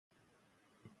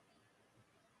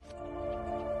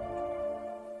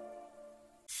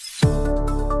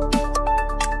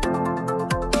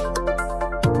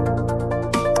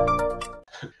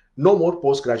no more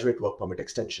postgraduate work permit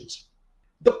extensions.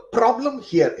 The problem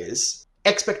here is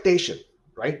expectation,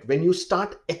 right? When you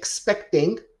start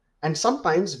expecting, and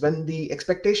sometimes when the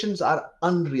expectations are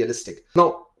unrealistic.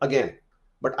 Now, again,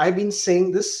 but I've been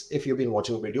saying this, if you've been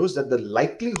watching videos, that the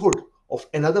likelihood of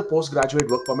another postgraduate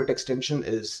work permit extension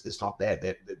is not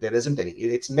there. There isn't any.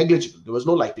 It's negligible. There was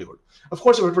no likelihood. Of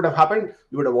course, if it would have happened,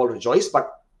 you would have all rejoiced,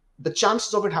 but the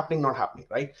chances of it happening, not happening,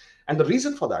 right? And the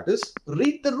reason for that is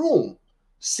read the room,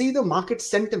 see the market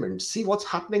sentiment, see what's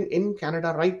happening in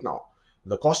Canada right now.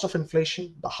 The cost of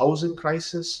inflation, the housing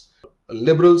crisis,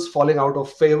 liberals falling out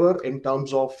of favor in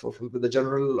terms of the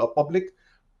general public.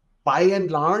 By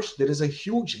and large, there is a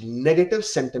huge negative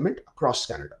sentiment across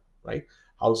Canada, right?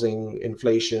 Housing,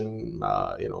 inflation,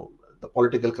 the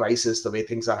political crisis, the way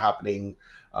things are happening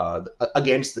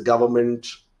against the government,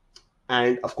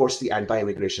 and of course the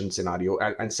anti-immigration scenario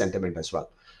and sentiment as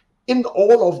well. In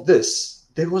all of this,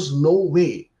 there was no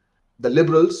way the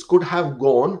liberals could have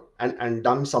gone and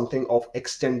done something of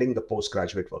extending the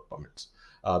postgraduate work permits.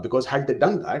 Because had they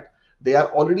done that, they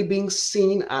are already being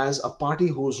seen as a party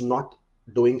who's not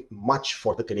doing much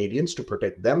for the Canadians, to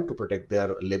protect them, to protect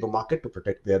their labor market, to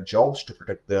protect their jobs, to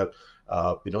protect their,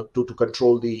 to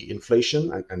control the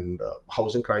inflation and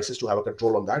housing crisis, to have a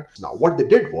control on that. Now, what they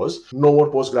did was no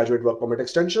more postgraduate work permit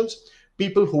extensions.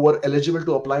 People who were eligible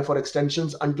to apply for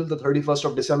extensions until the 31st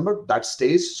of December, that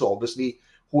stays. So obviously,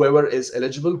 whoever is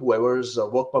eligible, whoever's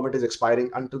work permit is expiring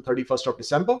until 31st of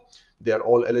December, they are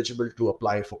all eligible to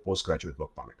apply for postgraduate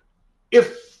work permit.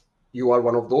 If you are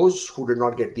one of those who did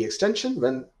not get the extension,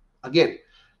 when again,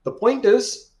 the point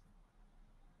is,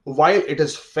 while it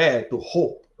is fair to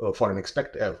hope for an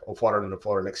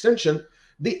extension,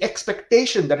 the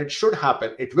expectation that it should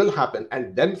happen, it will happen,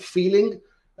 and then feeling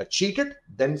cheated,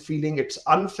 then feeling it's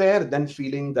unfair, then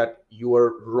feeling that you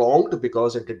are wronged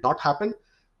because it did not happen,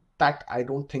 that I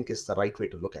don't think is the right way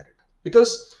to look at it.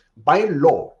 Because by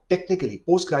law, technically,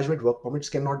 postgraduate work permits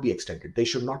cannot be extended. They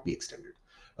should not be extended.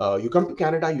 You come to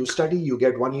Canada, you study, you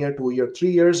get 1 year, 2 year,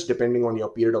 3 years, depending on your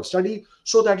period of study,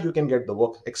 so that you can get the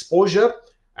work exposure.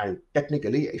 And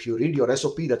technically, if you read your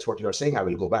SOP, that's what you're saying, I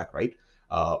will go back, right?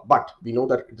 But we know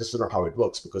that this is not how it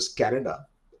works, because Canada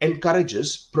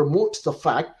promotes the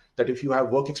fact that if you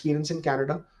have work experience in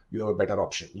Canada, you have a better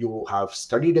option. You have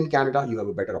studied in Canada, you have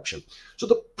a better option. So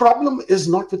the problem is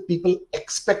not with people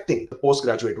expecting the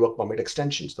postgraduate work permit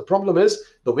extensions. The problem is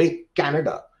the way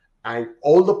Canada and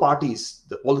all the parties,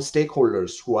 all the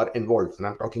stakeholders who are involved, and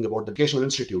I'm talking about the educational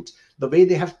institutes, the way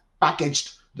they have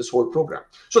packaged this whole program.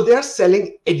 So they are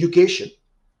selling education,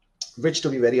 which, to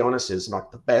be very honest, is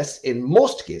not the best in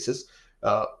most cases.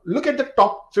 Look at the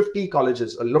top 50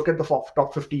 colleges, or look at the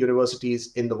top 50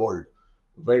 universities in the world.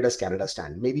 Where does Canada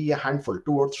stand? Maybe a handful,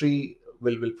 2 or 3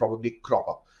 will probably crop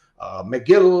up.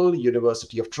 McGill,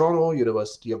 University of Toronto,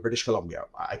 University of British Columbia.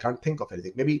 I can't think of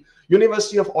anything. Maybe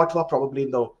University of Ottawa, probably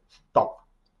in the top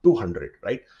 200,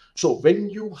 right? So when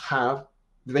you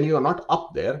are not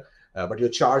up there, but you're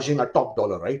charging a top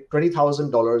dollar, right?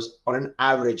 $20,000 on an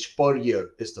average per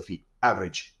year is the fee,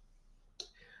 average.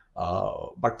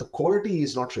 But the quality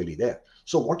is not really there.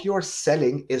 So what you're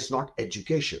selling is not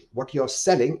education. What you're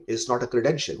selling is not a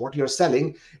credential. What you're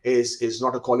selling is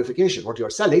not a qualification. What you're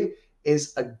selling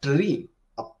is a dream,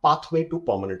 a pathway to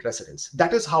permanent residence.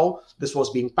 That is how this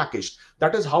was being packaged.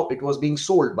 That is how it was being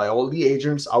sold by all the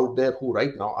agents out there who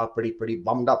right now are pretty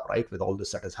bummed up, right, with all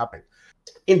this that has happened.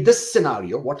 In this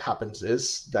scenario, what happens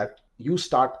is that you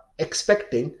start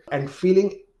expecting and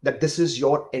feeling that this is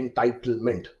your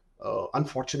entitlement.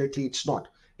 Unfortunately, it's not.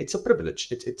 It's a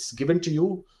privilege. It's given to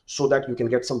you so that you can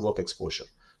get some work exposure.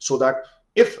 So that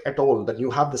if at all that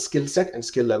you have the skill set and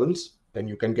skill levels, then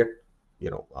you can get,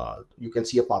 you can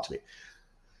see a pathway.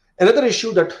 Another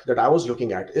issue that I was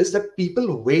looking at is that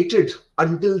people waited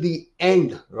until the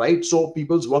end, right? So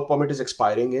people's work permit is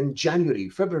expiring in January,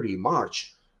 February,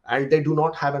 March, and they do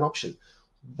not have an option.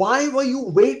 Why were you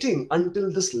waiting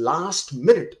until this last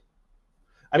minute?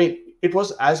 I mean, it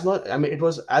was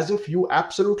as if you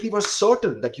absolutely were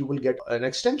certain that you will get an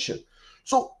extension.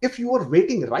 So if you were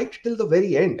waiting right till the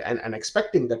very end and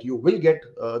expecting that you will get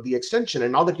the extension,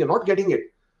 and now that you're not getting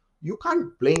it, you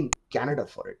can't blame Canada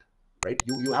for it, right?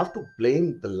 You have to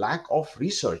blame the lack of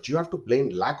research. You have to blame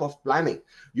lack of planning.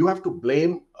 You have to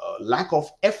blame lack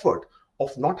of effort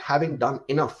of not having done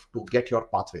enough to get your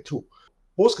pathway through.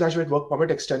 Postgraduate work permit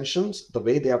extensions, the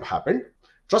way they have happened,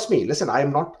 trust me, listen,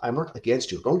 I'm not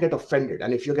against you. Don't get offended.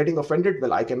 And if you're getting offended,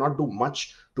 well, I cannot do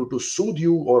much to soothe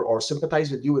you or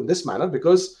sympathize with you in this manner,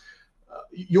 because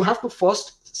you have to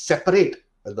first separate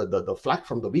the flax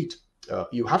from the wheat.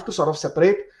 You have to sort of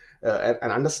separate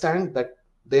and understand that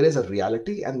there is a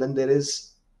reality, and then there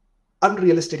is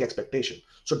unrealistic expectation.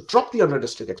 So drop the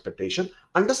unrealistic expectation,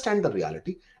 understand the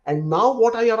reality, and now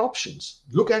what are your options?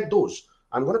 Look at those.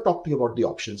 I'm going to talk to you about the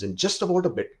options in just about a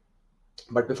bit.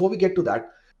 But before we get to that,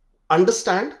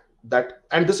 understand that,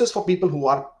 and this is for people who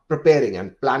are preparing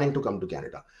and planning to come to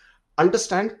Canada.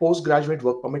 Understand postgraduate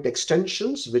work permit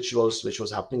extensions, which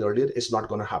was happening earlier, is not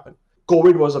going to happen.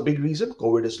 COVID was a big reason.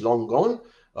 COVID is long gone.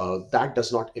 That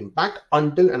does not impact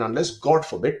until and unless, God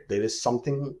forbid, there is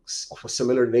something of a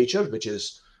similar nature which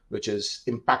is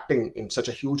impacting in such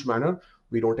a huge manner.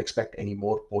 We don't expect any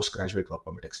more postgraduate work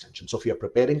permit extension. So if you're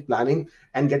preparing, planning,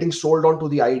 and getting sold on to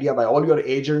the idea by all your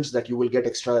agents that you will get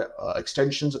extra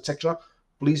extensions, etc.,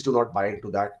 please do not buy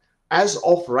into that. As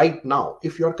of right now,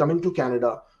 if you're coming to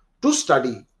Canada to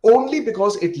study only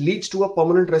because it leads to a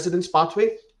permanent residence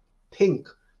pathway, think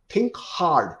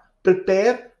hard,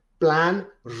 prepare, plan,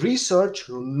 research,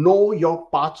 know your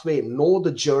pathway, know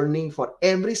the journey for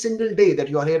every single day that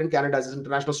you are here in Canada as an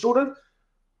international student,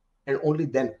 and only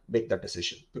then make that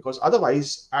decision. Because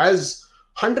otherwise, as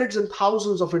hundreds and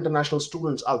thousands of international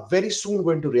students are very soon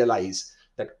going to realize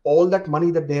that all that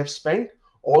money that they have spent,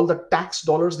 all the tax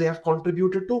dollars they have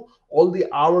contributed to, all the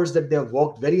hours that they have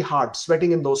worked very hard,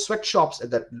 sweating in those sweatshops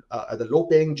at the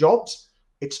low-paying jobs,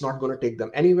 it's not going to take them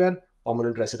anywhere.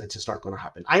 Permanent residence is not going to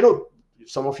happen. I know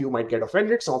some of you might get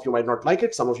offended, some of you might not like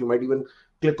it, some of you might even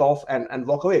click off and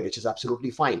walk away, which is absolutely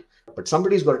fine. But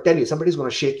somebody's going to tell you, somebody's going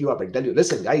to shake you up and tell you,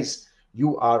 listen, guys,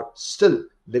 you are still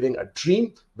living a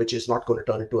dream which is not going to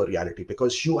turn into a reality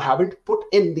because you haven't put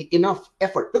in the enough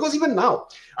effort. Because even now,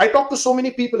 I talk to so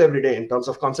many people every day in terms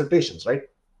of consultations, right?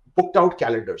 Booked out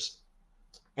calendars.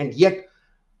 And yet,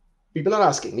 people are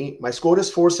asking me, my score is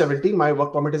 470, my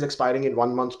work permit is expiring in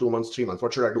 1 month, 2 months, 3 months.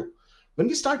 What should I do? When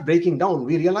we start breaking down,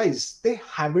 we realize they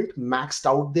haven't maxed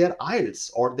out their IELTS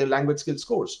or their language skill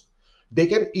scores. They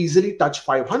can easily touch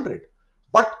 500,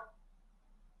 but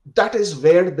that is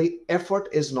where the effort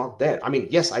is not there. I mean,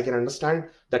 yes, I can understand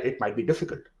that it might be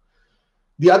difficult.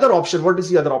 The other option, what is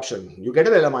the other option? You get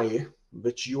an LMIA,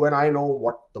 which you and I know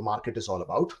what the market is all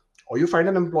about, or you find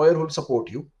an employer who will support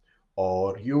you,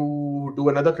 or you do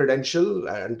another credential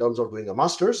in terms of doing a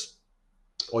master's,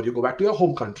 or you go back to your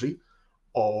home country,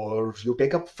 or you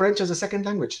take up French as a second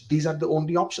language. These are the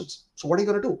only options. So what are you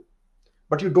going to do?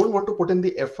 But you don't want to put in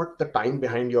the effort, the time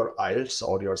behind your IELTS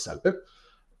or your CELPIP.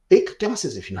 Take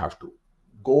classes if you have to.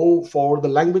 Go for the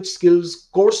language skills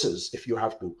courses if you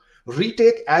have to.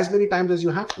 Retake as many times as you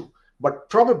have to. But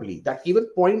probably that even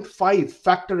 0.5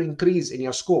 factor increase in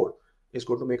your score is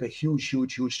going to make a huge,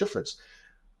 huge, huge difference.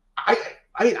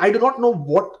 I do not know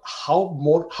how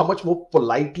much more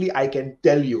politely I can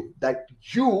tell you that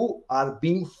you are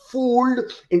being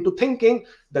fooled into thinking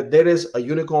that there is a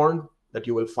unicorn that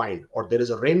you will find, or there is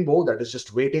a rainbow that is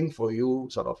just waiting for you,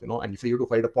 sort of, and for you to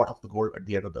find a pot of the gold at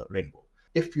the end of the rainbow.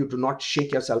 If you do not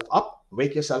shake yourself up,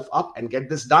 wake yourself up and get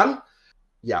this done,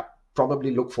 yeah,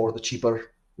 probably look for the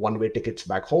cheaper one-way tickets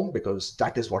back home, because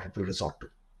that is what it will resort to.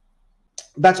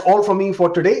 That's all from me for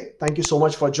today. Thank you so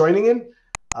much for joining in.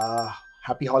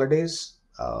 Happy holidays.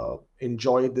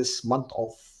 Enjoy this month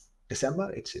of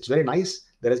December. It's very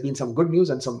nice. There has been some good news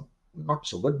and some not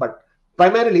so good, but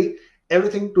primarily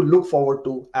everything to look forward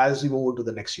to as we move into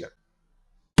the next year.